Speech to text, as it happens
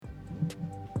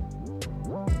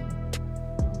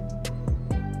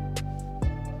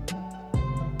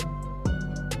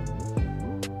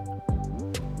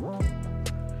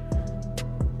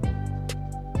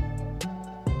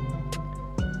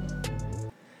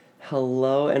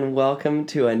Hello and welcome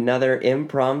to another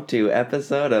impromptu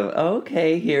episode of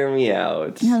Okay, Hear Me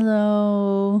Out.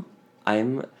 Hello.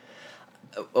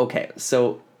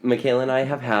 So Michaela and I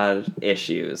have had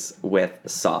issues with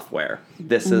software.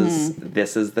 This is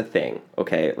the thing,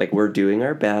 okay? Like, we're doing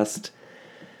our best.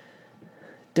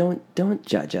 Don't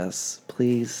judge us,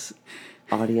 please,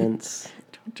 audience.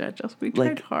 Don't judge us. We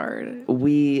tried hard.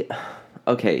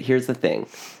 Okay, here's the thing.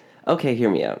 Okay, hear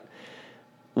me out.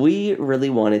 We really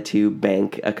wanted to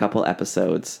bank a couple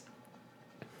episodes.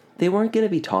 They weren't going to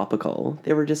be topical.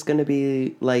 They were just going to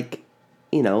be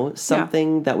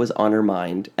something that was on our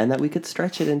mind and that we could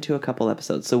stretch it into a couple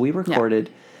episodes. So we recorded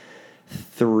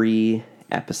 3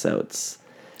 episodes.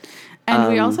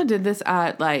 And we also did this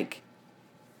at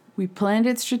we planned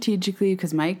it strategically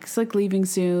because Mike's leaving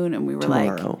soon and we were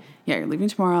tomorrow. You're leaving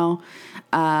tomorrow.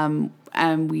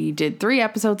 And we did 3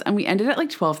 episodes and we ended at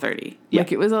 12:30. Yeah.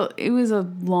 It was a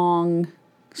long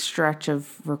stretch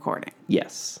of recording.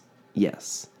 Yes.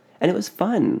 And it was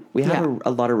fun. We had a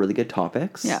lot of really good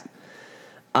topics. Yeah.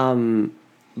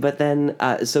 But then,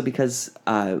 because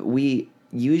we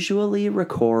usually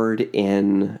record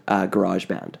in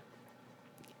GarageBand.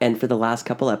 And for the last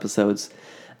couple episodes,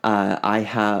 when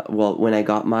I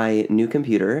got my new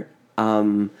computer,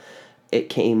 it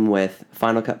came with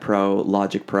Final Cut Pro,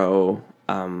 Logic Pro,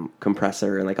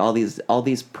 Compressor, and all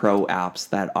these pro apps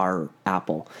that are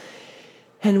Apple.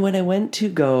 And when I went to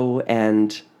go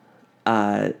and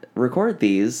record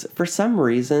these, for some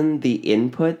reason the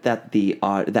input that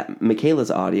that Michaela's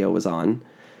audio was on,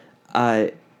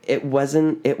 it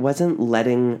wasn't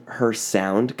letting her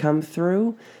sound come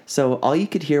through. So all you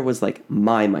could hear was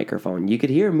my microphone. You could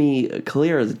hear me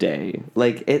clear as day.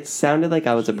 It sounded like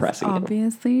I was oppressing you.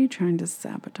 Obviously trying to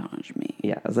sabotage me.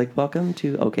 Yeah, I was like, welcome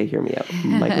to Okay, Hear Me Out,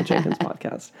 Michael Jenkins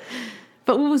podcast.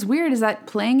 But what was weird is that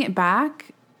playing it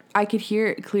back, I could hear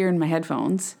it clear in my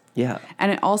headphones. Yeah.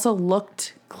 And it also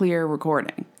looked clear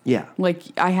recording. Yeah.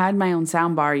 I had my own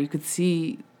sound bar. You could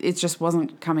see it just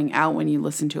wasn't coming out when you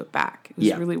listened to it back. It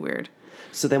was really weird.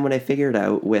 So then when I figured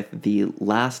out with the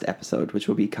last episode, which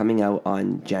will be coming out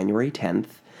on January 10th,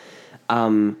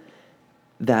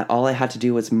 that all I had to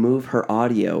do was move her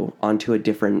audio onto a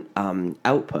different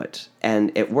output.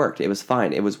 And it worked. It was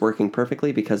fine. It was working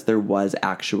perfectly because there was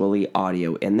actually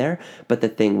audio in there. But the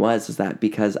thing is that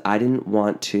because I didn't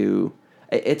want to...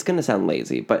 It's going to sound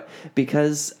lazy, but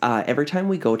because every time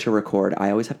we go to record, I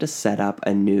always have to set up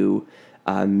a new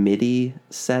MIDI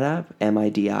setup,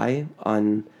 MIDI,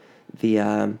 on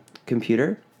the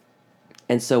computer.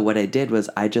 And so what I did was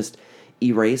I just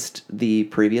erased the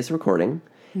previous recording,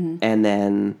 and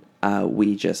then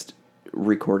we just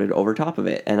recorded over top of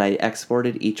it. And I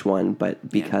exported each one, but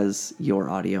because your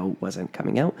audio wasn't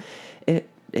coming out, it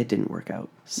didn't work out.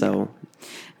 So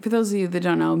for those of you that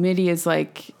don't know, MIDI is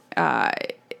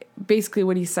basically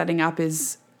what he's setting up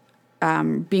is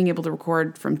being able to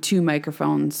record from 2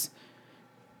 microphones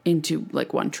into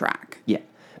one track. Yeah,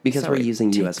 because we're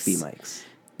using USB mics.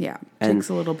 Yeah, it takes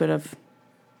a little bit of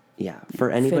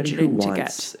for anybody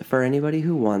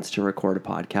who wants to record a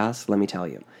podcast, let me tell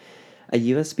you, a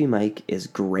USB mic is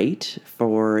great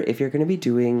for if you're going to be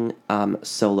doing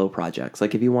solo projects.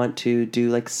 If you want to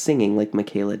do singing like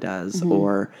Michaela does,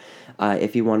 or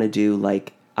if you want to do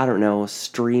I don't know,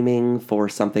 streaming for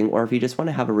something, or if you just want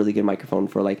to have a really good microphone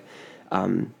for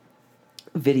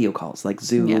video calls like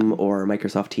Zoom or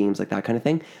Microsoft Teams, that kind of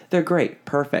thing. They're great.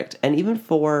 Perfect. And even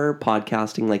for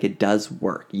podcasting, it does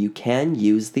work. You can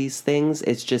use these things.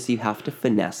 It's just you have to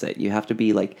finesse it. You have to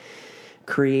be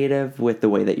creative with the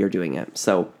way that you're doing it.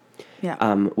 So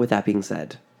with that being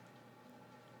said,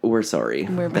 we're sorry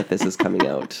that this is coming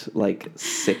out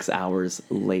 6 hours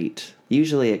late.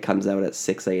 Usually it comes out at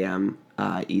 6 a.m.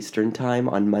 Eastern time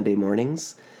on Monday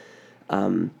mornings.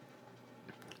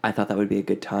 I thought that would be a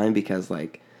good time because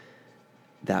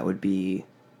that would be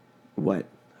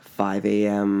 5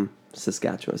 a.m.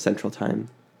 Saskatchewan Central Time.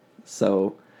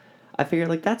 So I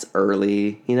figured that's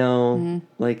early, and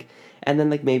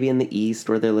then maybe in the East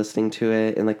where they're listening to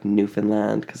it in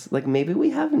Newfoundland, because maybe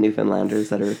we have Newfoundlanders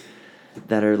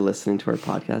that are listening to our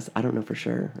podcast. I don't know for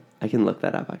sure. I can look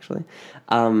that up actually.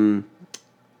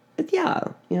 But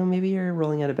yeah, maybe you're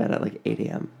rolling out of bed at 8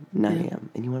 a.m., 9 a.m.,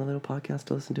 and you want a little podcast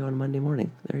to listen to on Monday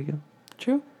morning. There you go.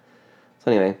 True.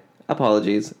 So anyway,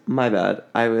 apologies. My bad.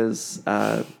 I was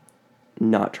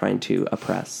not trying to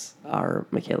oppress our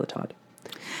Michaela Todd.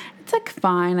 It's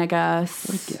fine, I guess.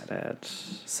 I get it.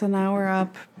 So now we're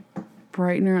up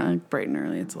bright and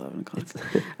early. It's 11 o'clock.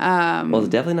 Well, it's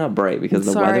definitely not bright because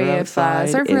the weather outside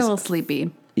sorry if we're a little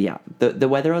sleepy. Yeah, the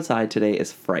weather outside today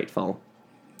is frightful.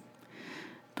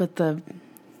 But we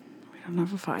don't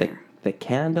have a fire. The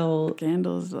candle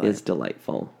Candles is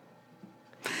delightful.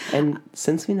 And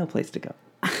since we know place to go,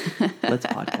 let's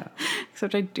podcast.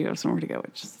 Except I do have somewhere to go,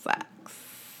 which sucks.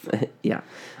 Yeah.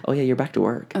 Oh, yeah, you're back to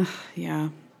work. Yeah.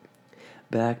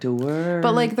 Back to work.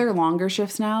 But like they're longer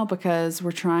shifts now because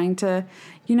we're trying to,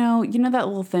 you know that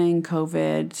little thing,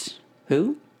 COVID.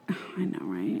 Who? I know,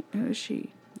 right? Who is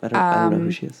she? I don't know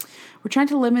who she is. We're trying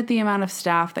to limit the amount of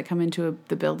staff that come into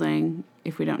the building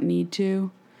if we don't need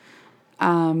to.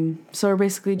 So we're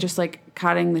basically just like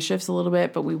cutting the shifts a little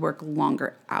bit, but we work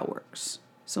longer hours.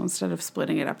 So instead of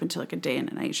splitting it up into like a day and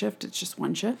a night shift, it's just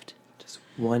one shift. Just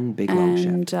one big long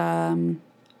shift. And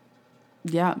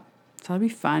yeah, so that'll be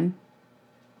fun.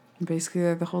 Basically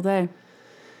there the whole day.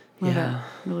 Love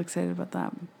it. Really excited about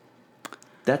that.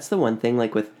 That's the one thing,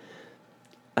 like with,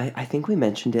 I think we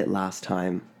mentioned it last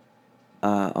time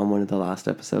on one of the last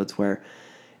episodes where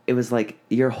it was like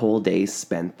your whole day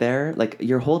spent there, like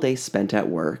your whole day spent at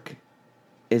work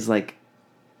is like,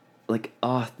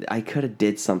 oh, I could have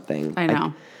did something. I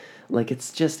know.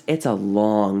 It's a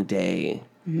long day.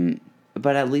 Mm-hmm.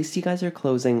 But at least you guys are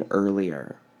closing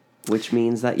earlier, which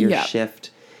means that your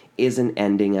shift isn't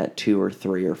ending at 2 or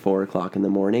 3 or 4 o'clock in the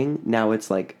morning. Now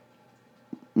it's like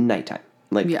nighttime.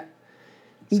 Like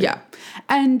yeah.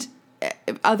 And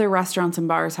other restaurants and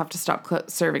bars have to stop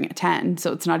serving at 10.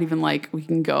 So it's not even like we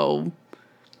can go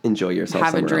enjoy yourself,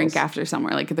 have a drink else. After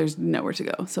somewhere. Like there's nowhere to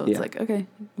go. So it's like, okay,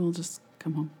 we'll just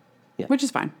come home. Yeah. Which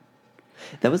is fine.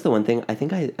 That was the one thing, I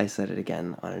think I said it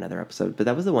again on another episode, but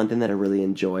that was the one thing that I really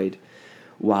enjoyed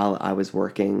while I was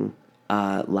working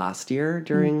last year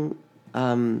during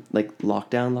like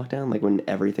lockdown, like when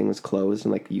everything was closed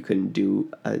and like you couldn't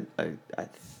do a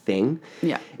thing.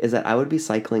 Yeah. Is that I would be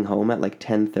cycling home at like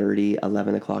 10:30,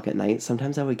 11 o'clock at night.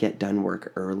 Sometimes I would get done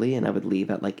work early and I would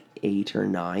leave at like 8 or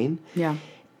 9. Yeah.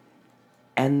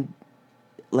 And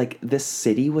like this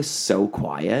city was so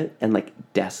quiet and like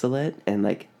desolate and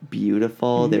like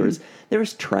beautiful. Mm-hmm. There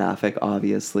was traffic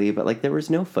obviously, but like there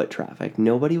was no foot traffic.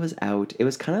 Nobody was out. It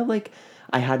was kind of like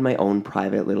I had my own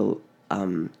private little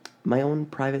my own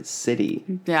private city.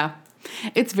 Yeah.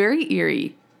 It's very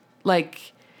eerie.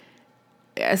 Like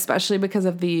especially because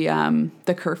of the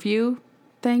curfew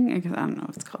thing. I don't know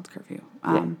if it's called curfew.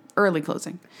 Early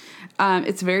closing.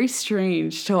 It's very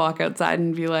strange to walk outside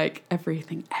and be like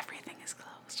everything is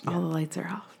closed. Yeah. All the lights are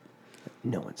off.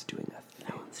 No one's doing a thing.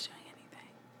 No one's doing anything.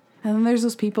 And then there's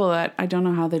those people that I don't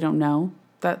know how they don't know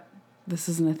that this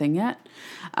isn't a thing yet.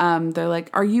 They're like,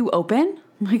 "Are you open?"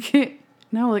 I'm like,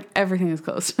 no, like everything is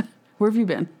closed. Where have you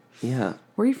been? Yeah.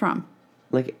 Where are you from?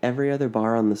 Like every other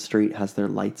bar on the street has their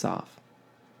lights off.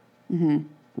 Mm-hmm.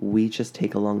 We just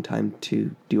take a long time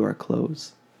to do our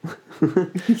clothes.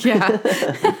 Yeah.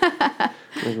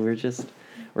 Like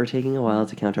we're taking a while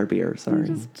to count our beer. Sorry.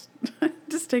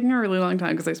 Just taking a really long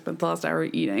time because I spent the last hour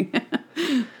eating.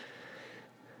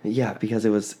 Yeah, because it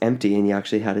was empty and you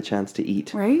actually had a chance to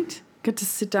eat. Right? Get to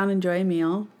sit down and enjoy a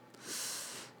meal.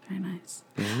 Very nice.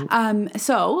 Mm-hmm.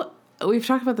 So we've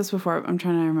talked about this before. I'm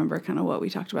trying to remember kind of what we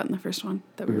talked about in the first one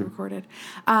that we recorded.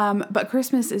 But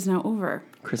Christmas is now over.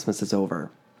 Christmas is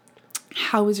over.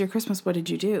 How was your Christmas? What did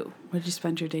you do? What did you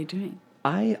spend your day doing?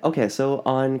 So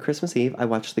on Christmas Eve, I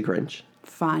watched The Grinch.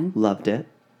 Fun. Loved it.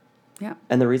 Yeah.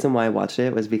 And the reason why I watched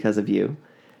it was because of you.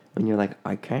 When you're like,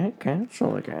 I can't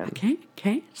cancel again. I can't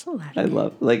cancel that again. I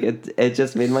love, like, it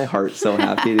just made my heart so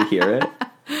happy to hear it.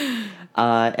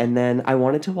 And then I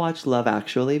wanted to watch Love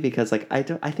Actually because, like, I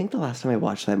think the last time I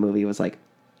watched that movie was, like,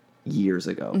 years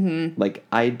ago. Mm-hmm. Like,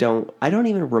 I don't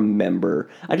even remember.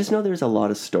 I just know there's a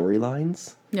lot of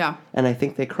storylines. Yeah. And I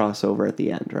think they cross over at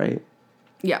the end, right?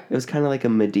 Yeah. It was kind of like a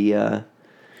Medea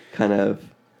kind of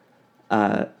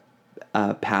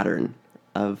pattern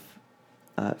of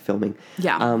filming.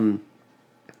 Yeah.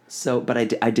 But I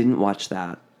didn't watch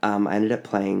that. I ended up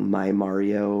playing my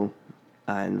Mario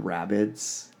and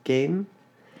Rabbids game.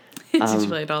 Did you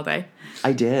play it all day?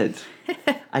 I did.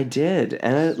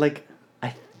 And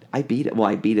I beat it. Well,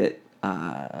 I beat it.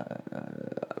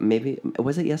 Maybe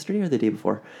was it yesterday or the day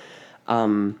before?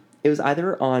 It was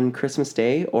either on Christmas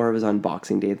Day or it was on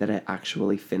Boxing Day that I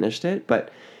actually finished it. But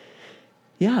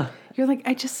yeah, you're like,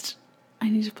 I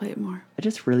need to play it more. I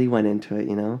just really went into it,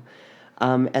 you know.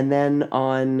 And then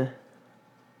on,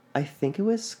 I think it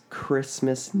was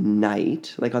Christmas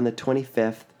night, like on the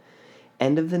 25th,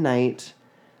 end of the night,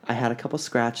 I had a couple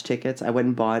scratch tickets. I went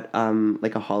and bought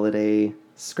like a holiday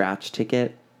scratch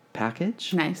ticket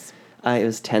package. Nice. It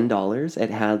was $10. It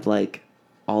had like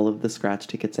all of the scratch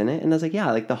tickets in it. And I was like,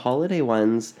 yeah, like the holiday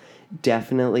ones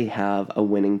definitely have a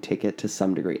winning ticket to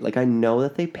some degree. Like I know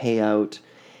that they pay out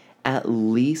at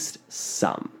least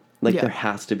some. Like, Yeah. there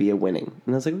has to be a winning.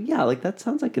 And I was like, yeah, like, that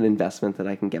sounds like an investment that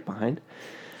I can get behind.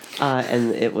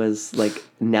 And it was, like,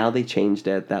 now they changed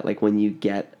it that, like, when you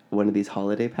get one of these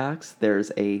holiday packs,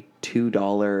 there's a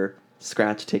 $2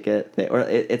 scratch ticket.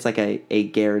 It's like a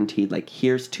guaranteed, like,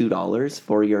 here's $2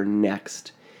 for your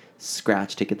next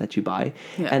scratch ticket that you buy.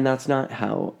 Yeah. And that's not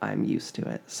how I'm used to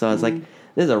it. So I was like,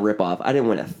 this is a ripoff. I didn't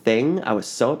win a thing. I was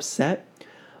so upset.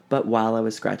 But while I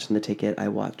was scratching the ticket, I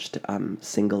watched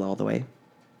Single All the Way,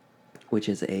 which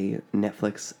is a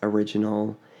Netflix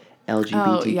original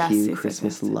LGBTQ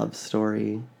Christmas love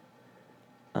story.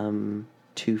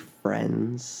 Two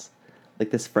friends.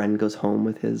 Like, this friend goes home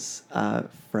with his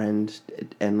friend,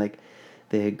 and, like,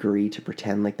 they agree to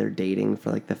pretend like they're dating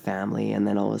for, like, the family, and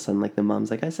then all of a sudden, like, the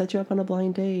mom's like, I set you up on a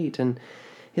blind date, and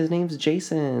his name's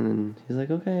Jason, and he's like,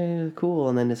 okay, cool,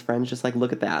 and then his friend's just like,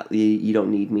 look at that, you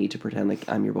don't need me to pretend like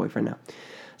I'm your boyfriend now.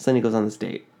 So then he goes on this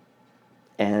date,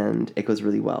 and it goes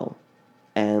really well,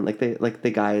 and, like,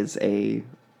 the guy is a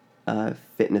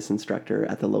fitness instructor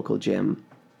at the local gym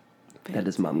that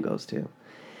his mom goes to.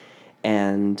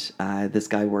 And this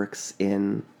guy works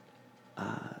in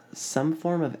some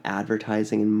form of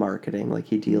advertising and marketing. Like,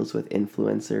 he deals with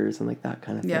influencers and, like, that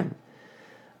kind of thing.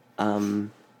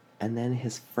 And then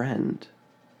his friend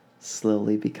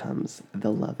slowly becomes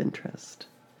the love interest.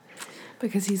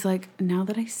 Because he's like, now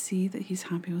that I see that he's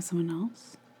happy with someone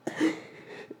else,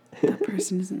 that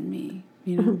person isn't me,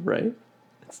 you know? Right?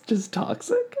 It's just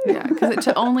toxic. Yeah, because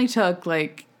it only took,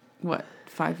 like, what,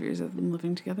 5 years of them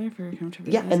living together for him to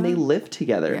realize and they live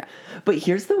together. Yeah. But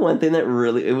here's the one thing that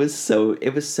really, it was so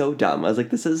dumb. I was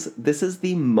like, this is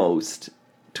the most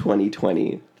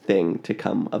 2020 thing to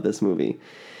come of this movie.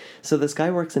 So this guy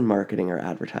works in marketing or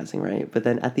advertising, right? But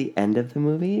then at the end of the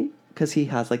movie, because he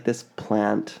has, like, this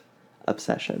plant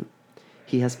obsession,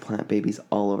 he has plant babies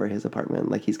all over his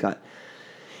apartment. Like,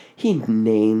 he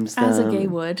names them. As a gay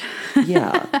would.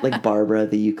 Yeah, like Barbara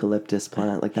the eucalyptus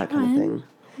plant, like that kind of thing.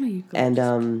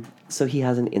 And so he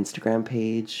has an Instagram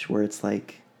page where it's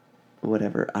like,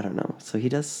 whatever, I don't know. So he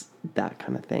does that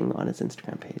kind of thing on his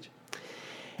Instagram page.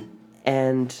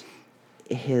 And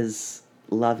his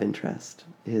love interest,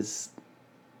 his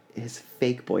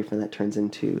fake boyfriend that turns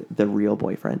into the real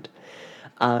boyfriend.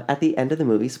 At the end of the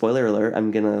movie, spoiler alert,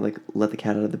 I'm gonna, like, let the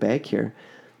cat out of the bag here.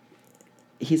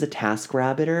 He's a task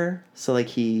rabbiter, so, like,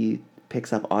 he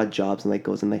picks up odd jobs and, like,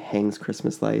 goes and, like, hangs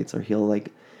Christmas lights, or he'll,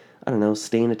 like, I don't know,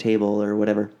 stain a table or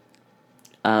whatever.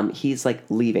 He's, like,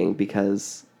 leaving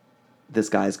because this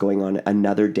guy's going on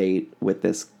another date with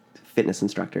this fitness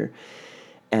instructor,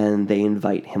 and they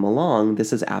invite him along.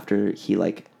 This is after he,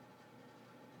 like,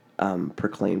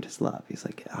 proclaimed his love. He's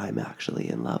like, I'm actually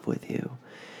in love with you.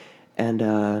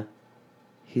 And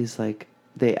he's like,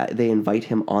 they invite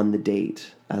him on the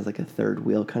date as, like, a third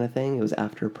wheel kind of thing. It was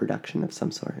after a production of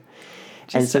some sort.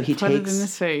 Just and so he put takes it in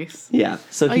his face. Yeah.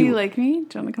 So oh, you like me?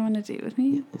 Do you want to come on a date with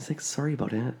me? He's like, sorry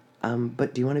about it.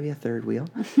 But do you want to be a third wheel?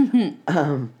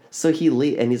 So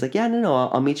and he's like, yeah, no,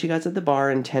 I'll meet you guys at the bar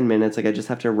in 10 minutes. Like, I just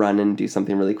have to run and do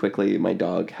something really quickly. My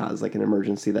dog has, like, an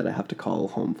emergency that I have to call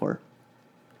home for.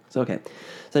 So, okay. So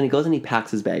then he goes and he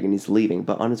packs his bag and he's leaving.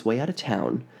 But on his way out of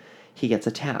town, he gets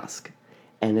a task.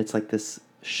 And it's, like, this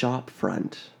shop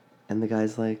front. And the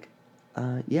guy's like,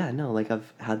 yeah, no, like,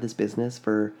 I've had this business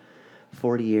for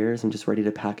 40 years. I'm just ready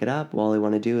to pack it up. All I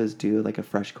want to do is do, like, a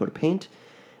fresh coat of paint.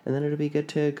 And then it'll be good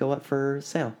to go up for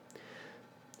sale.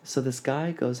 So this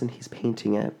guy goes and he's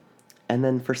painting it. And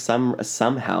then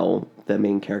somehow the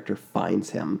main character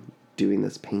finds him doing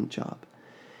this paint job.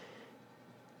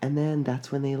 And then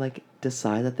that's when they, like,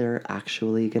 decide that they're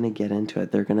actually going to get into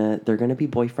it. They're going to be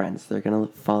boyfriends. They're going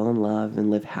to fall in love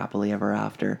and live happily ever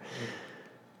after.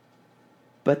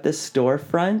 But the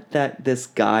storefront that this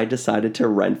guy decided to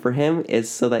rent for him is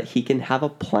so that he can have a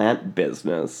plant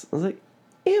business. I was like,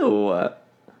 ew.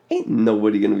 Ain't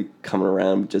nobody gonna be coming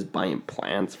around just buying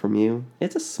plants from you.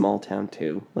 It's a small town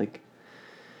too. Like,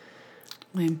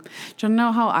 lame. Do you want to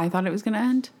know how I thought it was gonna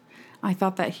end? I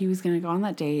thought that he was gonna go on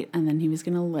that date, and then he was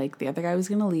gonna, like, the other guy was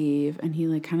gonna leave, and he,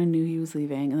 like, kind of knew he was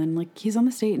leaving, and then, like, he's on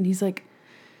this date, and he's, like,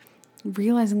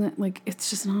 realizing that, like, it's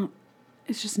just not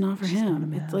for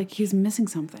him. It's like he's missing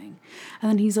something, and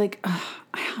then he's like,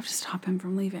 I have to stop him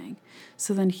from leaving.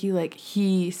 So then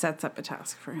he sets up a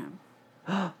task for him.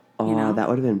 Oh, you know? That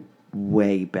would have been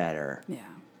way better. Yeah.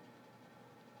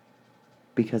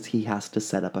 Because he has to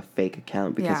set up a fake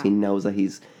account because he knows that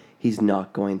he's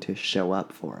not going to show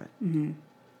up for it. Mm-hmm.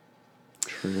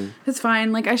 True. It's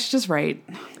fine. Like, I should just write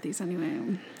these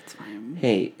anyway. It's fine.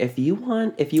 Hey, if you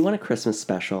want a Christmas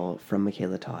special from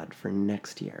Michaela Todd for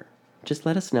next year, just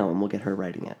let us know and we'll get her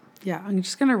writing it. Yeah, I'm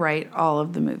just gonna write all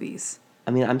of the movies.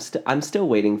 I mean, I'm still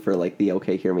waiting for like the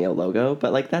OK Hear Me Out logo,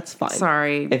 but like that's fine.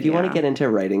 Sorry, If you want to yeah. get into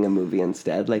writing a movie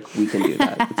instead, like we can do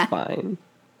that. It's fine.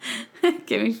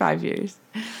 Give me 5 years.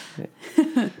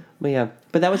 But yeah,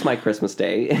 but that was my Christmas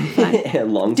day.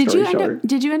 Long Did story you end short. up?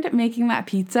 Did you end up making that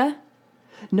pizza?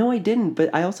 No, I didn't. But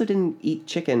I also didn't eat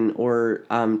chicken or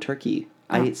turkey.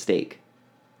 I ate steak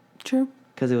True.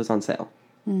 because it was on sale.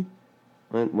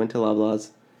 Went to Loblaws.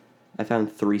 I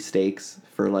found 3 steaks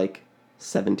for like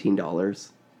 $17. I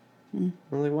was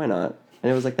like, why not?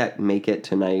 And it was like that. Make it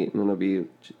tonight, and it'll be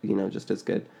just as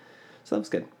good. So that was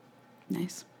good.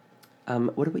 Nice.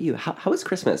 What about you? How was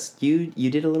Christmas? You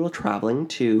did a little traveling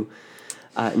to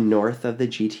north of the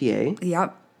GTA.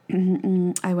 Yep.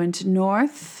 I went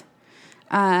north,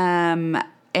 and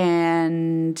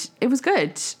it was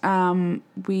good.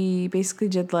 We basically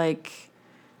did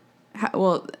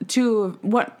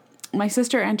my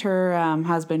sister and her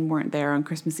husband weren't there on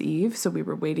Christmas Eve, so we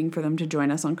were waiting for them to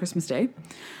join us on Christmas Day.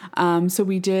 So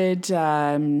we did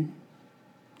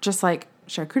just like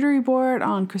charcuterie board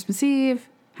on Christmas Eve,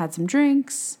 had some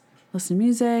drinks, listened to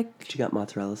music. Did you got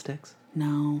mozzarella sticks?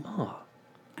 No, Oh,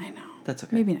 I know. that's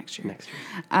okay. Maybe next year. Next year.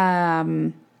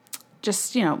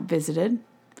 Just, visited.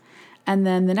 And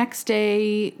then the next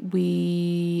day,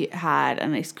 we had a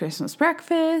nice Christmas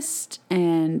breakfast,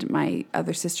 and my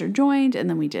other sister joined, and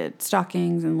then we did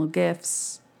stockings and little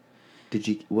gifts.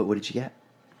 What did you get?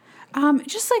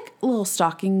 Just like little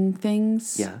stocking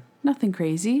things. Yeah. Nothing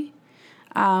crazy,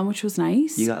 which was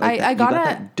nice. You got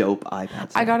that dope iPad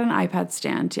stand. I got an iPad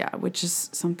stand, yeah, which is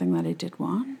something that I did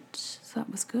want. So that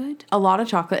was good. A lot of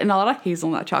chocolate and a lot of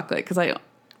hazelnut chocolate because I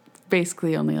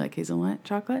basically only like hazelnut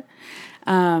chocolate.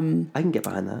 I can get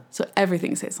behind that. So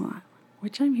everything's hazelnut,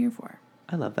 which I'm here for.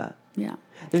 I love that. Yeah.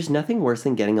 There's nothing worse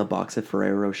than getting a box of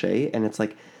Ferrero Rocher and it's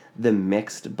like the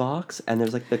mixed box and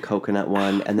there's like the coconut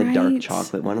one and the dark Right.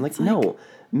 chocolate one. I'm like, no,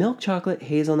 milk chocolate,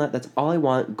 hazelnut, that's all I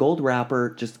want. Gold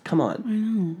wrapper, just come on. I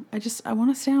know. I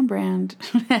want to stay on brand.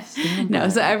 No,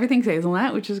 so everything's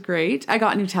hazelnut, which is great. I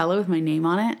got Nutella with my name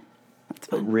on it. That's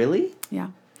fun. Really? Yeah.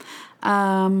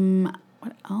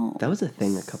 What else? That was a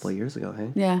thing a couple of years ago,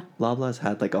 hey? Yeah. Loblaws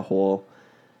had like a whole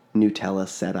Nutella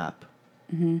setup.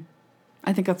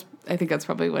 I think that's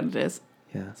probably what it is.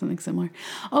 Yeah. Something similar.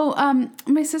 Oh,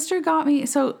 my sister got me.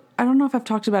 So I don't know if I've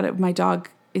talked about it. My dog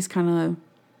is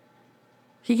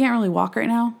he can't really walk right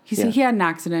now. He had an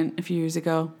accident a few years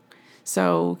ago,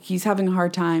 so he's having a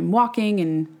hard time walking.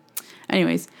 And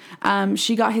anyways,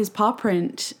 she got his paw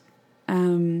print,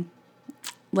 cut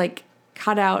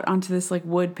out onto this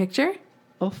wood picture.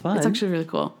 Oh, fun. It's actually really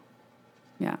cool.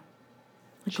 Yeah,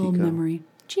 a little memory.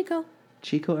 Chico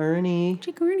Ernie.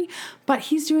 But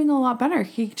he's doing a lot better.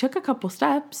 He took a couple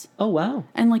steps. Oh, wow.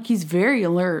 And he's very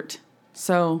alert.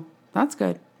 So that's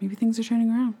good. Maybe things are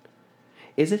turning around.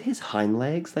 Is it his hind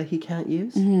legs that he can't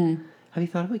use? Mm-hmm. Have you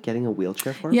thought about getting a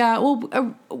wheelchair for him? Yeah, well,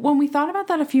 when we thought about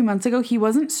that a few months ago, he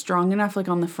wasn't strong enough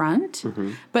on the front.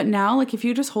 Mm-hmm. But now, if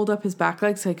you just hold up his back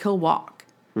legs, he'll walk.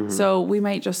 Mm-hmm. So we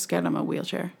might just get him a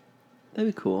wheelchair.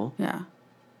 That'd be cool. Yeah.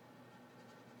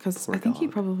 Because I think he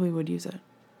probably would use it.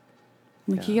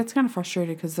 He gets kind of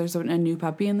frustrated because there's a new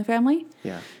puppy in the family.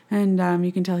 Yeah. And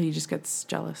you can tell he just gets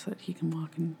jealous that he can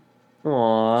walk and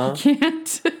Aww. he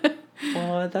can't.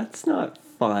 Aw, that's not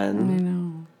fun. I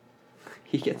know.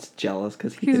 He gets jealous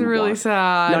because he's can really walk.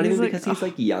 sad. Not even because he's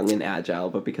young and agile,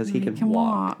 but because he can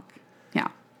walk. Yeah.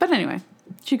 But anyway,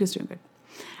 Chico's doing good.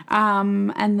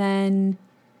 And then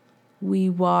we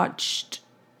watched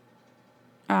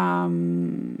a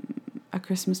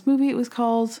Christmas movie. It was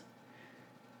called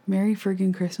Merry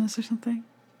Friggin' Christmas or something.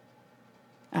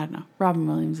 I don't know. Robin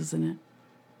Williams is in it.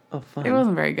 Oh, fun. It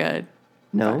wasn't very good.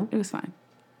 No? It was fine.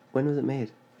 When was it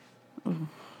made?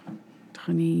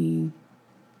 2015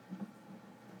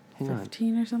 Hang on.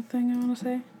 or something, I want to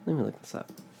say. Let me look this up.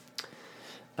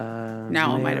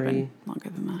 No, it might have been longer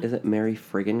than that. Is it Merry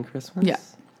Friggin' Christmas? Yeah.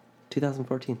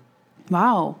 2014.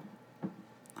 Wow.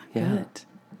 Yeah. Good.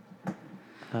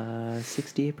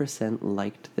 68%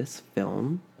 liked this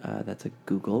film. That's a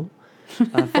Google.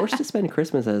 Forced to spend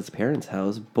Christmas at his parents'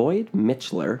 house, Boyd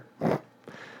Mitchler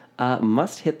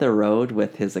must hit the road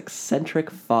with his eccentric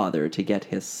father to get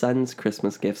his son's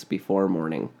Christmas gifts before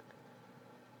morning.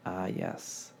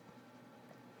 Yes.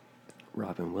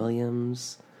 Robin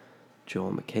Williams,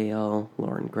 Joel McHale,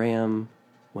 Lauren Graham,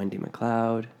 Wendy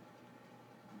McLeod.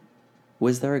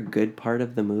 Was there a good part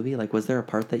of the movie? Was there a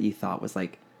part that you thought was oh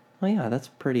yeah, that's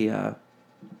pretty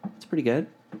good?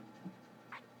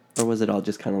 Or was it all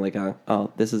just kind of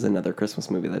oh, this is another Christmas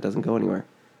movie that doesn't go anywhere?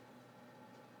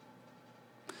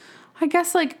 I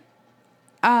guess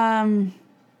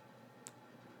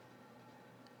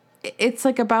it's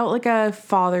like about like a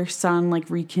father-son like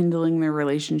rekindling their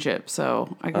relationship.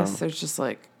 So I guess there's just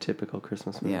like, Typical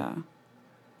Christmas movie. yeah.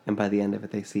 And by the end of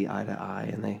it, they see eye to eye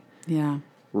and they Yeah.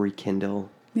 rekindle.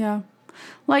 Yeah.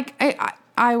 Like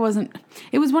I wasn't,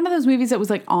 it was one of those movies that was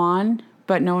like on,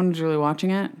 but no one was really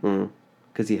watching it.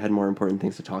 Because he had more important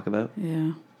things to talk about.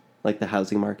 Yeah. Like the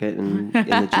housing market in the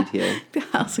GTA. The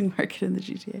housing market in the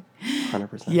GTA.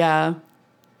 100%. Yeah.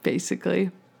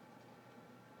 Basically.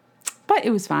 But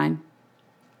it was fine.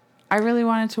 I really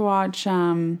wanted to watch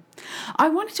The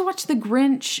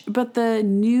Grinch, but the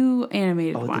new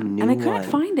animated Oh, the one. new And I couldn't one.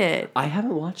 find it. I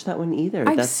haven't watched that one either.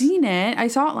 I've seen it. I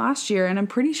saw it last year, and I'm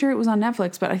pretty sure it was on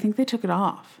Netflix, but I think they took it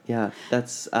off. Yeah,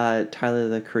 that's Tyler,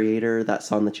 the Creator, that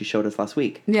song that you showed us last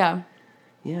week. Yeah.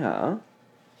 Yeah.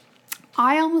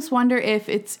 I almost wonder if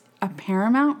it's a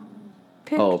Paramount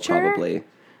picture. Oh, probably.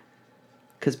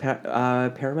 Because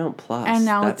Paramount Plus. And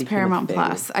now that it's became a Paramount thing.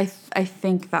 Plus. I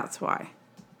think that's why.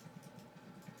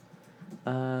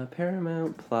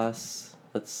 Paramount Plus.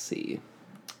 Let's see.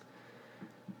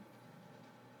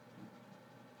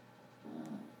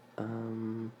 How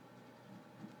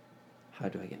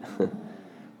do I get...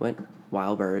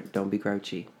 Wilbert, don't be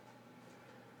grouchy.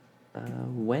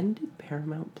 When did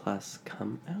Paramount Plus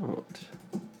come out?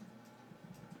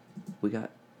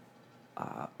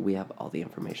 We have all the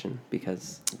information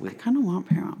because I kind of want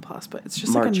Paramount Plus, but it's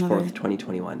just March like another... 4th,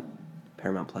 2021,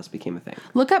 Paramount Plus became a thing.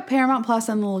 Look up Paramount Plus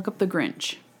and then look up The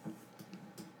Grinch.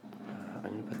 I'm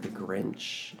going to put The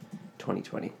Grinch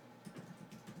 2020.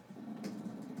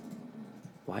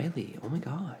 Wiley, oh my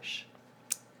gosh.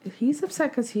 He's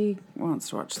upset because he wants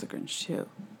to watch The Grinch too.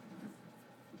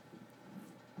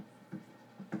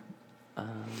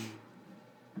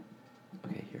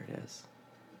 Okay, here it is.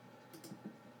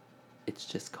 It's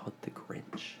just called The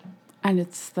Grinch. And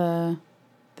it's the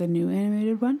new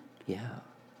animated one? Yeah.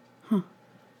 Huh.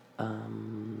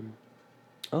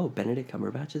 Oh, Benedict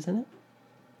Cumberbatch is in it?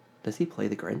 Does he play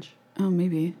the Grinch? Oh,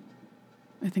 maybe.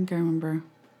 I think I remember.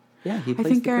 Yeah, he plays I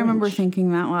think the I Grinch. remember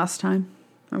thinking that last time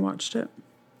I watched it.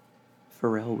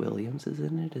 Pharrell Williams is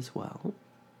in it as well.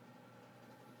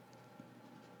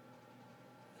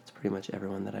 That's pretty much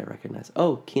everyone that I recognize.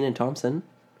 Oh, Kenan Thompson.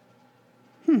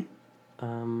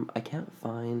 I can't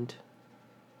find...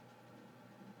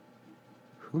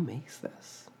 Who makes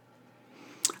this?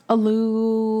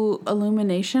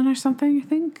 Illumination or something, I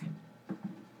think.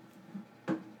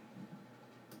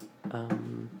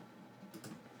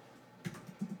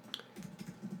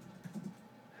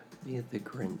 The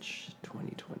Grinch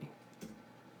 2020.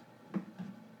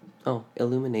 Oh,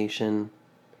 Illumination,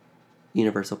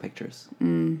 Universal Pictures.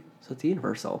 So it's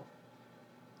Universal.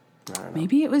 I don't know.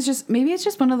 Maybe it's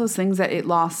just one of those things that it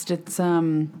lost its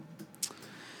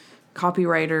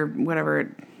copyright or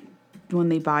whatever when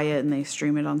they buy it and they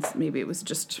stream it on. Maybe it was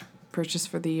just purchased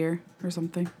for the year or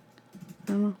something. I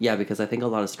don't know. Yeah, because I think a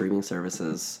lot of streaming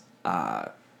services,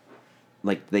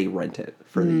 like they rent it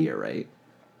for the year, right?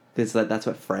 Because that's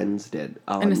what Friends did.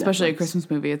 On And especially a Netflix. Christmas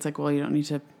movie, it's like, well, you don't need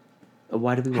to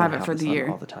Why do we have want to it for this the on year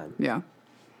all the time? Yeah.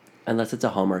 Unless it's a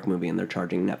Hallmark movie and they're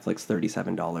charging Netflix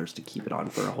 $37 to keep it on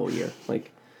for a whole year.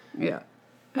 Like, Yeah.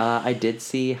 I did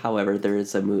see, however, there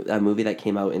is a movie that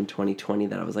came out in 2020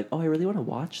 that I was like, oh, I really want to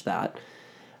watch that.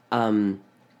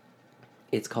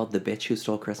 It's called The Bitch Who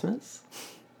Stole Christmas.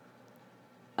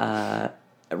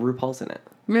 RuPaul's in it.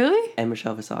 Really? And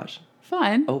Michelle Visage.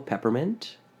 Fun. Oh,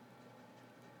 Peppermint.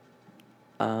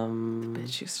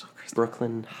 Bitch, you stole Christmas.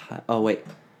 Brooklyn.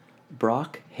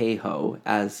 Brock Hayho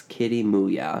as Kitty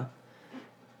Muya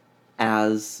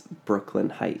as Brooklyn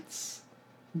Heights.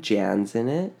 Jan's in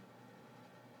it.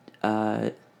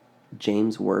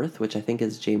 James Worth, which I think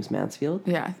is James Mansfield.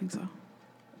 Yeah, I think so.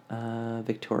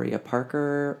 Victoria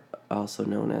Parker, also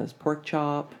known as Pork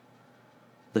Chop.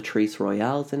 Latrice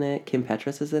Royale's in it. Kim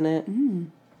Petras is in it.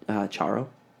 Charo.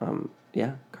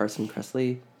 Yeah. Carson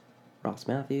Kressley. Ross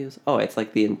Matthews. Oh, it's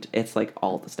like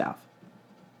all the staff.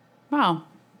 Wow.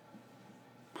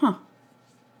 Huh.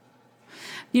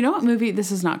 You know what movie,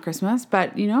 this is not Christmas,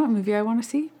 but you know what movie I want to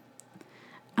see?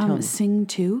 me. Sing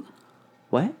 2.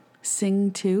 What?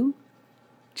 Sing 2.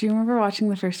 Do you remember watching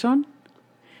the first one?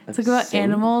 It's like about Sing?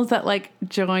 animals that like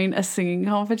join a singing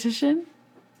competition.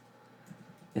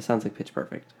 It sounds like Pitch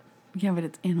Perfect. Yeah, but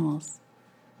it's animals.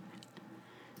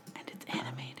 And it's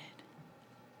animated.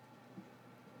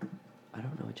 I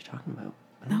don't know what you're talking about.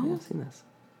 I don't think I've seen this.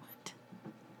 What?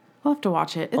 We'll have to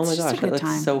watch it. It's Oh my just gosh, a that good looks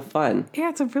time. so fun. Yeah,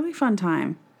 it's a really fun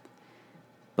time.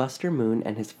 Buster Moon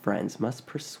and his friends must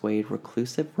persuade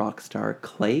reclusive rock star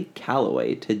Clay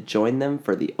Calloway to join them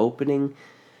for the opening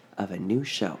of a new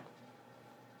show.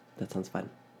 That sounds fun.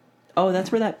 Oh,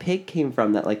 that's where that pig came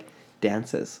from that like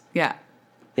dances. Yeah.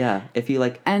 Yeah, if you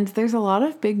like... And there's a lot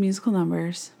of big musical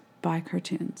numbers by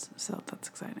cartoons, so that's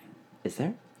exciting. Is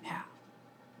there? Yeah.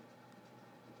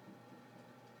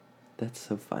 That's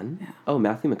so fun. Yeah. Oh,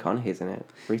 Matthew McConaughey's in it.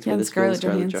 Reese Yeah, and Witherspoon,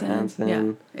 Scarlett Johansson.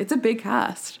 Yeah. It's a big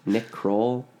cast. Nick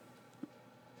Kroll.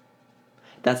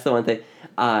 That's the one thing.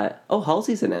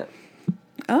 Halsey's in it.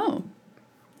 Oh.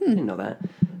 I didn't know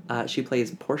that. She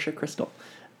plays Portia Crystal.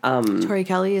 Tori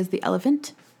Kelly is the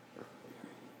elephant.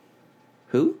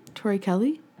 Who? Tori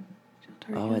Kelly.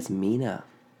 Tori Kelly. As Mina.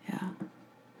 Yeah.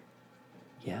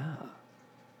 Yeah.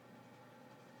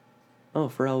 Oh,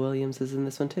 Pharrell Williams is in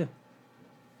this one too.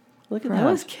 Look at I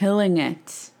was that. killing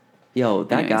it. Yo,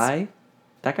 that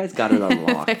guy's got it on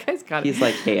lock. That guy's got it. He's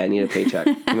like, hey, I need a paycheck.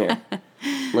 Come here.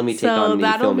 Let me take on So the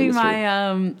that'll film be industry.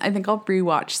 my, I think I'll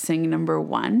rewatch Sing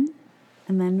 #1.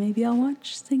 And then maybe I'll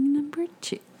watch Sing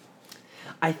 #2.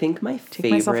 I think my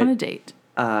Take myself on a favorite, date.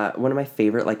 one of my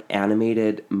favorite like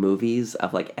animated movies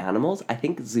of like animals, I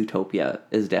think Zootopia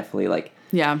is definitely like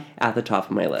Yeah. at the top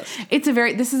of my list. This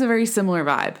is a very similar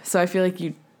vibe. So I feel like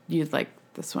you'd like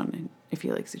this one if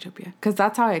you like Zootopia. Because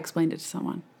that's how I explained it to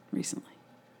someone recently.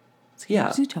 It's like, Yeah.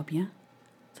 Zootopia.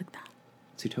 It's like that.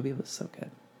 Zootopia was so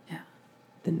good. Yeah.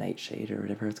 The Nightshade or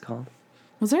whatever it's called.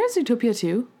 Was there a Zootopia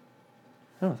 2?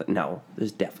 I don't think, no,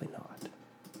 there's definitely not.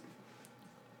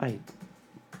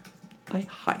 I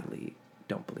highly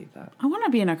don't believe that. I want to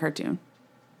be in a cartoon.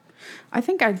 I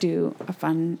think I'd do a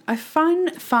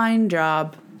fine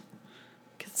job.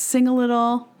 Could sing a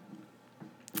little.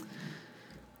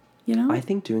 You know? I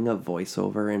think doing a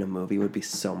voiceover in a movie would be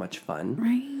so much fun.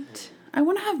 Right. I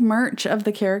want to have merch of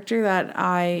the character that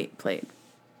I played.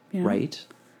 You know? Right?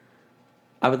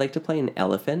 I would like to play an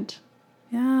elephant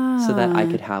Yeah. so that I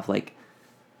could have like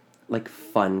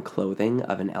fun clothing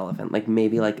of an elephant. Like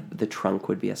maybe like the trunk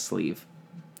would be a sleeve.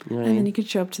 You know what I And mean? then you could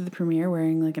show up to the premiere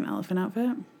wearing like an elephant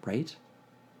outfit. Right?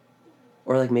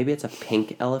 Or like maybe it's a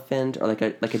pink elephant or like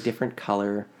a different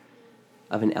color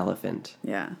of an elephant.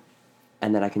 Yeah.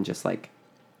 And then I can just like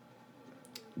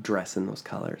dress in those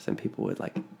colors and people would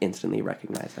like instantly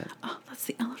recognize it. Oh, that's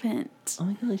the elephant. Oh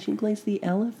my god, she plays the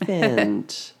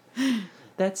elephant.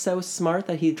 That's so smart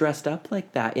that he dressed up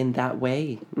like that in that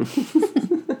way.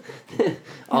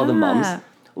 All the moms.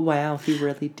 Wow, he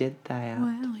really did that. Wow,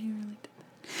 he really did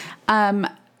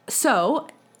that. So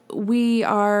we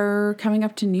are coming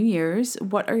up to New Year's.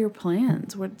 What are your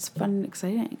plans? What's fun and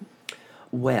exciting?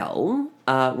 Well,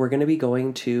 we're going to be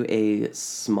going to a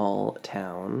small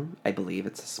town. I believe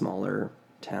it's a smaller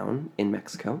town in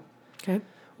Mexico. Okay.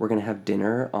 We're going to have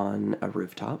dinner on a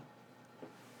rooftop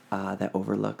that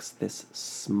overlooks this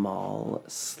small,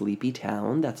 sleepy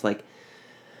town that's like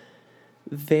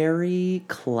very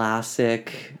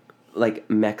classic, like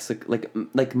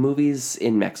like movies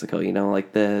in Mexico, you know,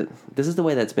 like this is the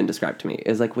way that's been described to me,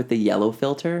 is like with the yellow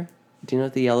filter. Do you know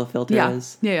what the yellow filter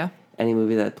is? Yeah. Any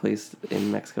movie that plays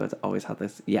in Mexico, it's always had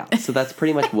this. Yeah. So that's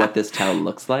pretty much what this town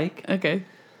looks like. Okay.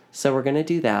 So we're going to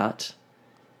do that.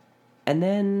 And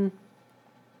then,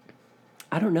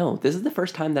 I don't know. This is the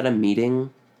first time that I'm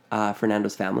meeting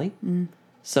Fernando's family. Mm.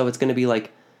 So it's going to be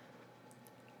like,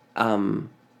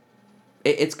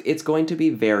 it's going to be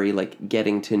very like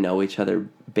getting to know each other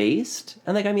based.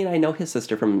 And like, I mean, I know his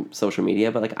sister from social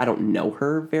media, but like, I don't know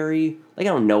her I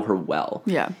don't know her well.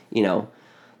 Yeah. You know,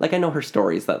 like I know her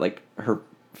stories that like her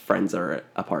friends are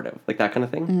a part of, like that kind of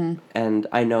thing. Mm-hmm. And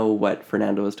I know what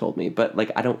Fernando has told me, but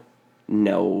like, I don't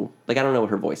know what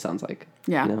her voice sounds like.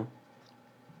 Yeah. You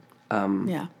know?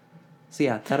 Yeah. So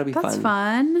yeah, that'll be That's fun.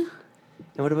 fun.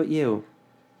 And what about you?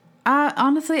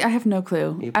 Honestly, I have no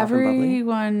clue. You poppin' bubbly?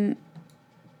 Everyone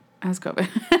has COVID.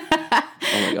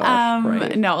 Oh my gosh,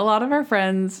 right. No, a lot of our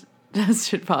friends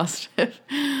tested positive.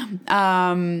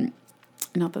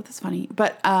 Not that that's funny,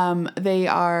 but they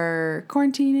are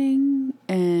quarantining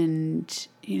and,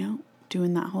 you know,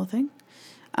 doing that whole thing.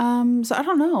 So I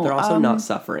don't know. They're also not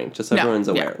suffering, just so everyone's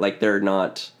aware. Yeah. Like they're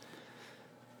not...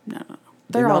 No.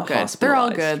 They're all not good. They're all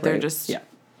hospitalized, good. right? They're just, yeah.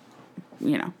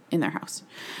 you know, in their house.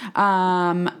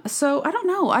 So I don't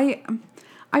know.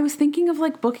 I was thinking of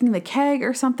like booking the keg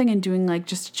or something and doing like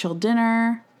just a chill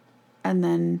dinner and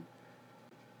then,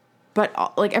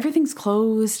 but like everything's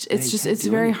closed. It's just, it's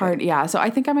very hard. Yeah. So I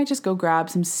think I might just go grab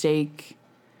some steak,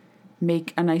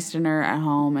 make a nice dinner at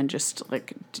home and just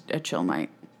like a chill night.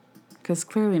 Because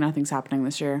clearly nothing's happening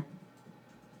this year.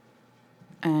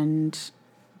 And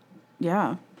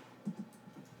yeah.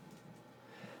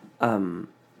 You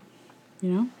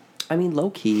know? I mean, low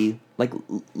key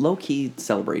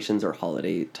celebrations or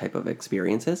holiday type of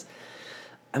experiences,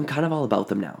 I'm kind of all about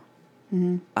them now.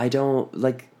 Mm-hmm. I don't,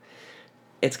 like,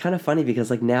 it's kind of funny because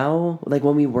like now, like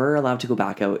when we were allowed to go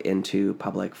back out into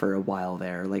public for a while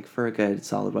there, like for a good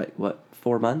solid, what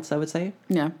 4 months, I would say.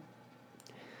 Yeah.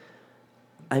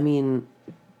 I mean,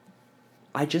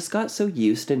 I just got so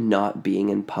used to not being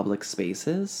in public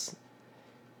spaces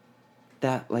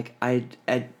that like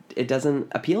it doesn't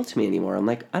appeal to me anymore. I'm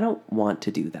like, I don't want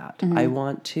to do that. Mm-hmm. I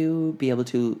want to be able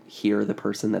to hear the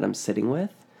person that I'm sitting with.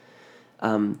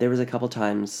 There was a couple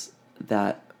times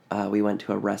that we went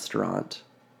to a restaurant,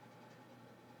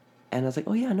 and I was like,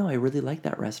 oh yeah, no, I really like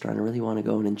that restaurant. I really want to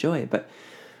go and enjoy it. But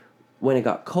when it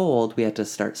got cold, we had to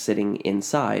start sitting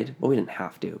inside. Well, we didn't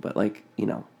have to, but like, you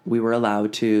know, we were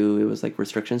allowed to. It was like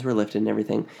restrictions were lifted and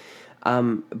everything.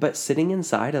 But sitting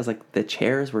inside, I was like, the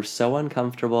chairs were so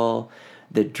uncomfortable.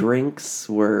 The drinks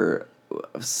were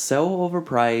so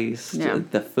overpriced. Yeah.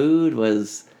 The food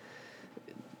was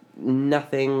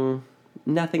nothing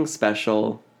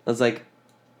special. I was like,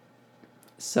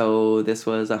 so this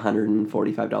was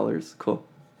 $145. Cool.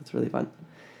 That's really fun.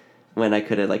 When I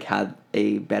could have like had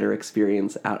a better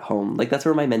experience at home. Like that's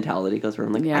where my mentality goes, where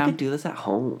I'm like, Yeah. I could do this at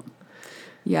home.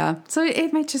 Yeah. So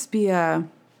it might just be a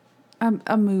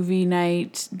movie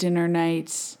night, dinner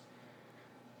night,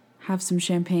 have some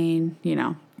champagne, you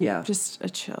know. Yeah. Just a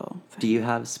chill thing. Do you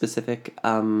have specific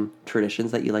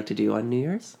traditions that you like to do on New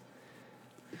Year's?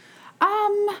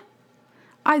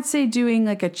 I'd say doing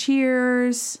like a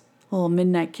cheers, a little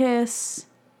midnight kiss.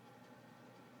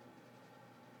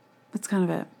 That's kind of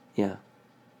it. Yeah.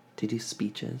 Do you do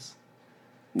speeches?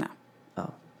 No.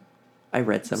 Oh. I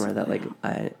read somewhere that like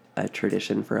a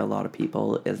tradition for a lot of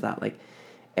people is that like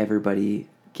everybody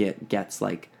gets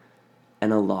like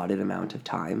an allotted amount of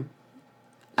time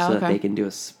so that they can do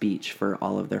a speech for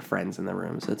all of their friends in the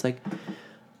room. So it's like,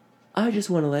 I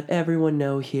just want to let everyone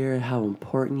know here how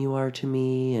important you are to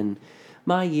me, and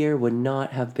my year would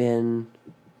not have been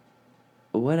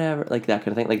whatever, like that kind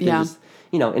of thing. Like, they just,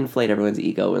 you know, inflate everyone's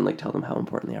ego and like tell them how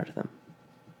important they are to them.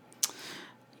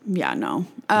 Yeah, no.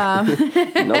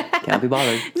 Nope, can't be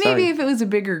bothered. Maybe Sorry. if it was a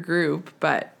bigger group,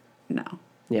 but no.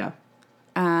 Yeah.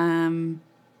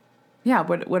 Yeah,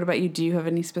 what about you? Do you have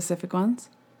any specific ones?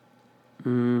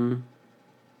 I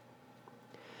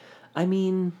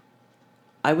mean,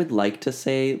 I would like to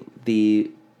say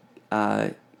the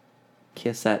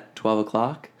kiss at 12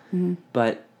 o'clock,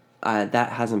 but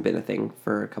that hasn't been a thing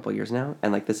for a couple of years now.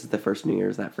 And like, this is the first New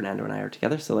Year's that Fernando and I are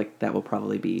together. So like, that will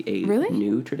probably be a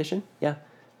new tradition. Yeah.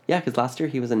 Yeah. Because last year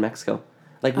he was in Mexico.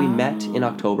 Like we met in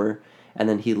October, and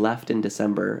then he left in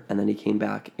December, and then he came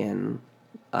back in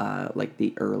like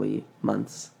the early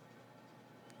months.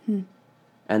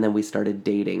 And then we started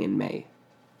dating in May.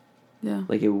 Yeah.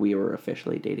 Like we were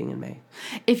officially dating in May.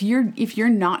 If you're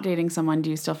not dating someone, do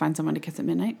you still find someone to kiss at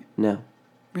midnight? No.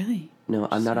 Really? No,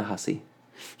 I'm not a hussy.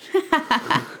 So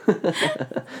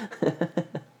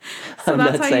I'm that's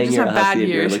not how you saying just you're have a bad hussy if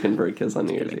you're years. looking for a kiss on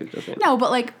New Year's Eve. Just saying. No, but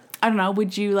like, I don't know,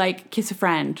 would you like kiss a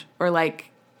friend or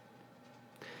like,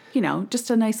 you know, just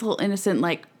a nice little innocent,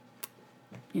 like,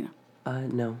 you know.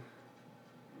 No.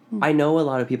 I know a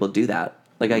lot of people do that.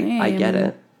 Like, I get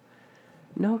it.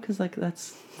 No, because, like,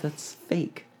 that's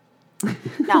fake.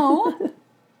 No,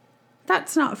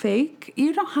 that's not fake.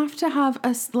 You don't have to have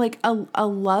a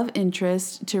love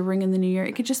interest to ring in the new year.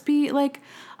 It could just be like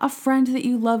a friend that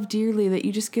you love dearly that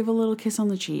you just give a little kiss on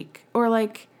the cheek, or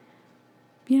like,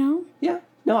 you know. Yeah.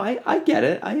 No, I get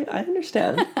it. I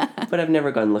understand. But I've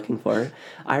never gone looking for it.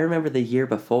 I remember the year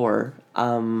before,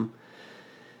 I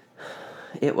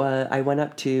went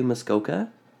up to Muskoka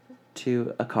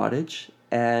to a cottage,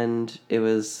 and it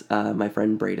was my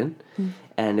friend Braden,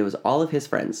 and it was all of his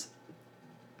friends.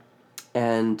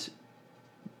 And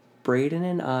Braden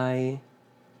and I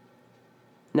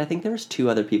think there was 2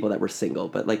 other people that were single,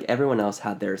 but like everyone else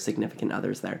had their significant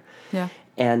others there. Yeah.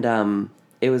 And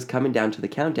it was coming down to the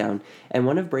countdown, and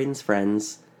one of Braden's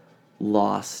friends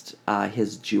lost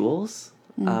his jewels,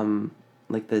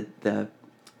 like the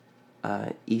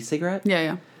e-cigarette.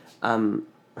 Yeah.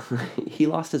 He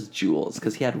lost his jewels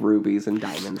because he had rubies and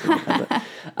diamonds.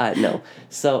 No.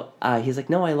 So he's like,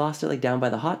 no, I lost it like down by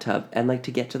the hot tub. And like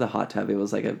to get to the hot tub, it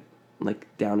was like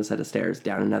down a set of stairs,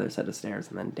 down another set of stairs,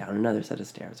 and then down another set of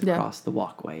stairs across the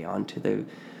walkway onto the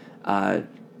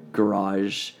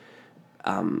garage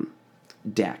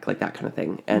deck, like that kind of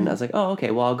thing. And I was like, oh,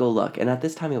 okay, well, I'll go look. And at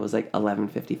this time, it was like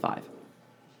 11:55.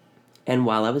 And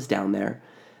while I was down there,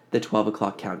 the 12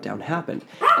 o'clock countdown happened.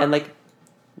 And like,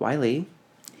 Wiley...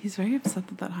 He's very upset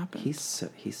that happened. He's so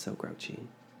grouchy.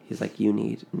 He's like, you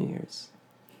need New Year's,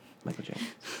 Michael James.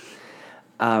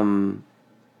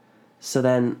 So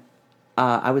then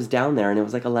I was down there, and it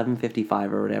was like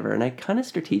 11:55 or whatever, and I kind of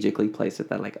strategically placed it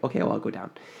that like, okay, well, I'll go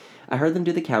down. I heard them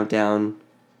do the countdown.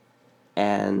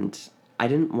 And I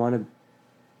didn't want to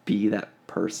be that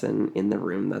person in the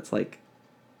room that's like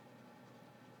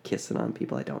kissing on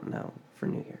people I don't know for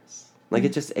New Year's. Like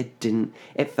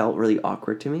it felt really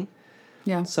awkward to me.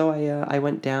 Yeah. So I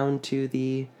went down to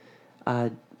the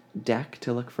deck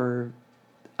to look for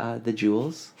the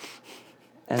jewels.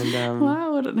 And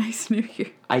Wow, what a nice New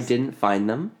Year. I didn't find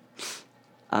them.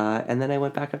 And then I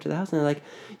went back up to the house and they're like,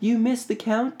 "You missed the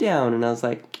countdown." And I was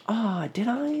like, "Oh, did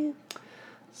I?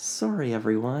 Sorry,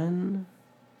 everyone.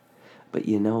 But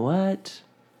you know what?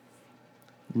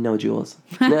 No jewels."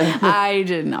 I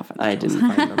did not find I jewels.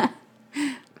 didn't find them.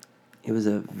 It was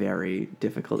a very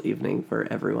difficult evening for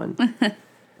everyone.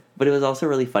 But it was also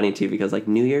really funny too because like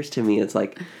New Year's to me, it's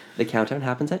like the countdown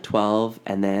happens at 12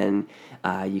 and then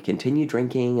you continue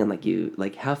drinking and like you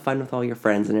like have fun with all your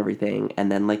friends and everything.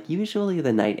 And then like usually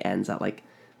the night ends at like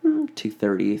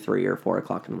 2:30, 3 or 4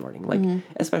 o'clock in the morning. Like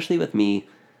especially with me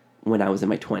when I was in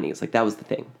my 20s, like that was the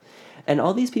thing. And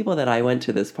all these people that I went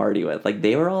to this party with, like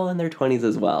they were all in their 20s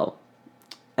as well.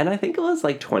 And I think it was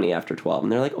like 20 after 12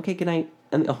 and they're like, "Okay, good night."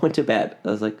 And they all went to bed. I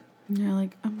was like, And you're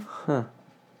like, huh.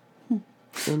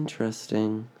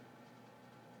 Interesting.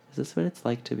 Is this what it's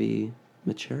like to be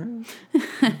mature?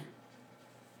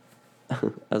 I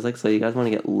was like, so you guys want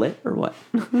to get lit or what?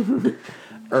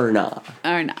 Or not?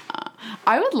 or nah.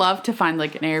 I would love to find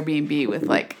like an Airbnb with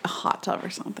like a hot tub or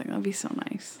something. That'd be so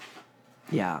nice.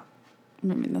 Yeah. I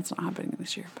mean, that's not happening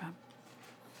this year, but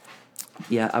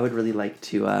Yeah, I would really like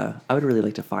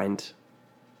to find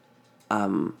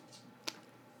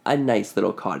a nice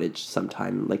little cottage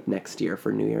sometime like next year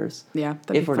for New Year's. yeah,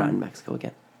 that'd If be we're fun. not in Mexico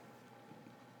again.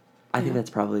 I think that's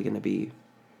probably going to be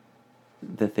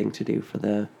the thing to do for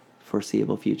the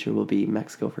foreseeable future will be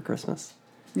Mexico for Christmas.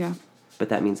 Yeah. But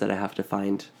that means that I have to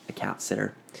find a cat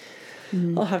sitter.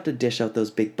 I'll have to dish out those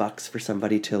big bucks for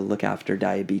somebody to look after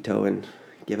Diabito and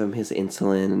give him his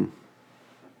insulin and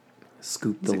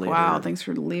scoop It's the like, litter. wow, thanks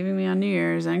for leaving me on New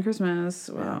Year's and Christmas.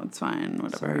 Well, Yeah. it's fine,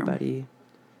 whatever. Sorry, buddy.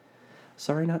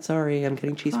 Sorry, not sorry. I'm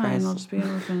getting cheese Fine, fries. I'll just be an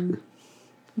orphan.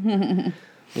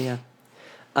 Yeah.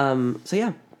 So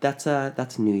yeah,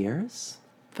 that's New Year's.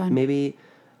 Fun. Maybe,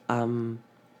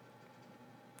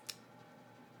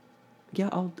 yeah,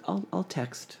 I'll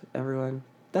text everyone.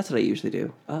 That's what I usually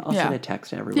do. I'll Yeah. send a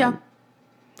text to everyone. Yeah.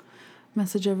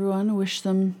 Message everyone. Wish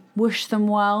them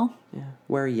well. Yeah.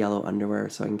 Wear yellow underwear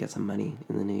so I can get some money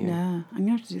in the new year. Yeah, I'm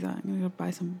gonna have to do that. I'm gonna go buy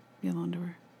some yellow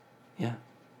underwear. Yeah.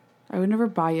 I would never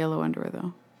buy yellow underwear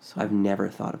though. So I've never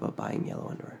thought about buying yellow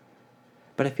underwear.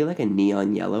 But I feel like a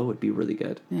neon yellow would be really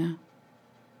good. yeah.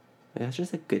 Yeah, it's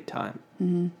just a good time.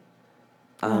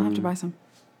 I'll have to buy some.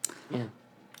 Yeah.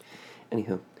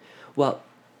 Anywho. Well,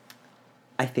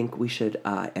 I think we should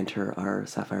enter our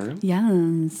sapphire room.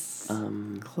 Yes.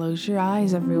 Close your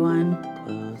eyes, everyone.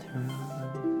 Close your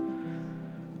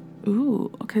eyes.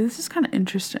 Ooh, okay, this is kind of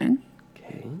interesting.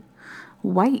 Okay.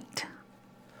 White.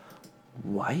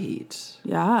 White.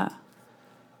 Yeah.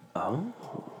 Oh.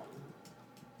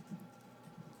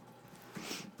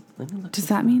 Let me look. Does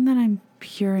that mean that I'm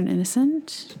pure and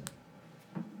innocent?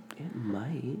 It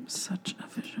might. Such a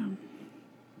vision.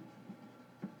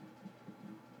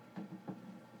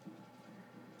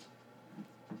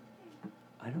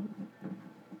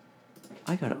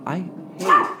 Hey,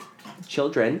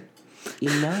 children,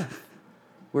 enough.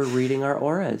 We're reading our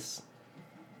auras.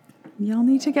 Y'all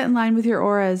need to get in line with your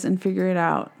auras and figure it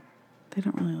out. They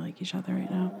don't really like each other right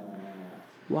now.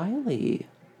 Wiley,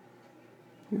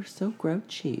 you're so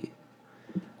grouchy.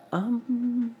 Oh,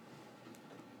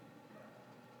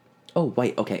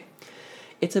 wait, okay.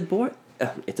 It's a boy.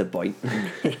 It's a boy.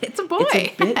 It's a boy.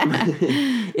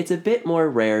 It's a bit more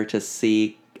rare to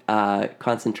see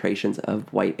concentrations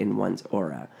of white in one's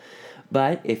aura.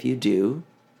 But if you do,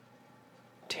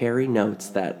 Terry notes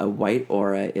that a white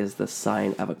aura is the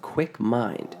sign of a quick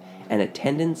mind and a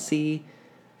tendency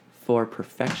for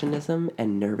perfectionism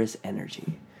and nervous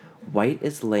energy. White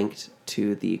is linked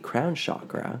to the crown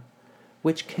chakra,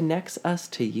 which connects us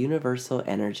to universal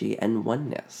energy and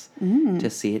oneness. To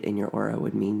see it in your aura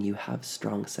would mean you have a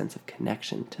strong sense of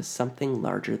connection to something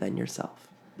larger than yourself.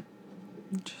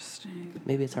 Interesting.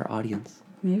 Maybe it's our audience.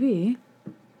 Maybe.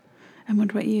 And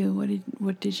what about you?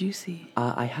 What did you see?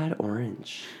 I had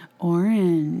orange.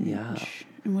 Orange. Yeah.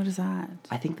 And what is that?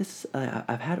 I think this.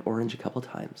 I've had orange a couple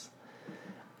times.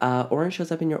 Orange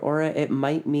shows up in your aura. It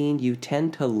might mean you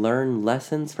tend to learn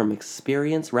lessons from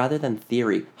experience rather than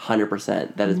theory.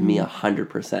 100%. That is me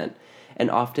 100%.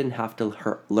 And often have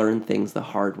to learn things the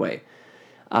hard way.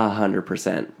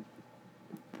 100%.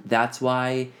 That's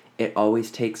why it always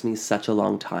takes me such a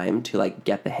long time to like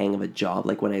get the hang of a job,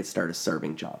 like when I start a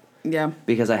serving job. Yeah.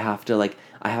 Because I have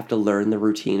to learn the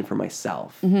routine for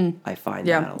myself. I find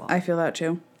that a Yeah, lot. I feel that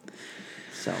too.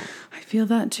 So I feel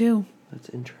that too. that's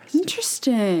interesting.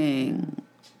 Interesting.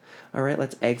 All right,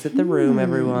 let's exit the room,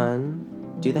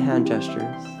 everyone. Do the hand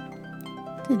gestures.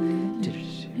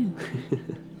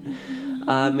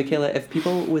 Michaela, if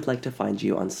people would like to find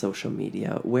you on social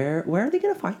media, where are they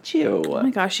going to find you? Oh my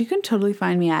gosh, you can totally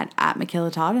find me at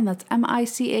Michaela Todd, and that's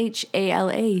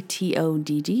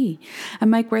MICHALATODD.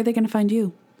 And Mike, where are they going to find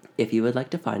you? If you would like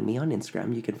to find me on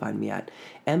Instagram, you can find me at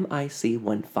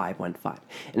MIC1515.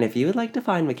 And if you would like to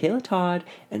find Michaela Todd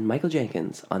and Michael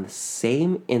Jenkins on the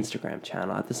same Instagram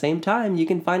channel at the same time, you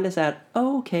can find us at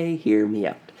OK Hear Me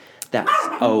Out. That's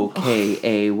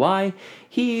OKAY.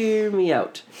 Hear me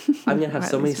out. I'm going to have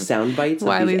so many sound bites of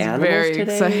Wiley's these animals very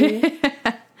today. excited.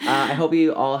 I hope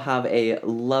you all have a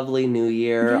lovely new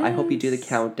year. I hope you do the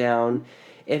countdown.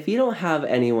 If you don't have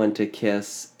anyone to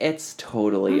kiss, it's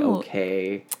totally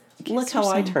okay. Look how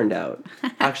I turned out.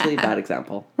 Actually, bad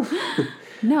example.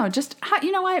 No, just,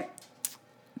 you know what?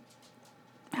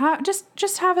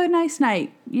 Just have a nice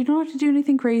night. You don't have to do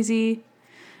anything crazy.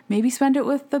 Maybe spend it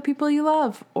with the people you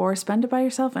love, or spend it by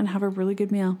yourself and have a really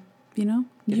good meal. You know,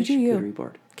 Get you a do charcuterie you.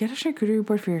 board. Get a charcuterie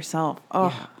board for yourself.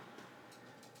 Oh,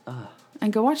 yeah.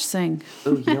 And go watch Sing.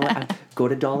 Oh, you know what? Go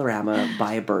to Dollarama,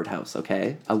 buy a birdhouse,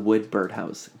 okay? A wood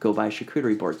birdhouse. Go buy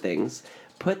charcuterie board things.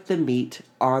 Put the meat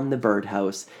on the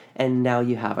birdhouse, and now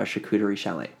you have a charcuterie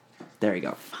chalet. There you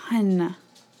go. Fun.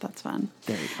 That's fun.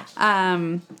 There you go.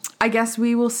 I guess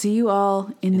we will see you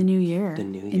all in the new year. The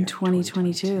new year. In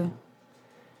 2022.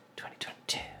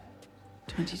 2022.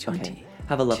 2020. Okay.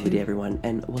 Have a lovely day, everyone,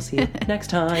 and we'll see you next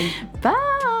time. Bye.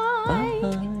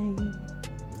 Bye.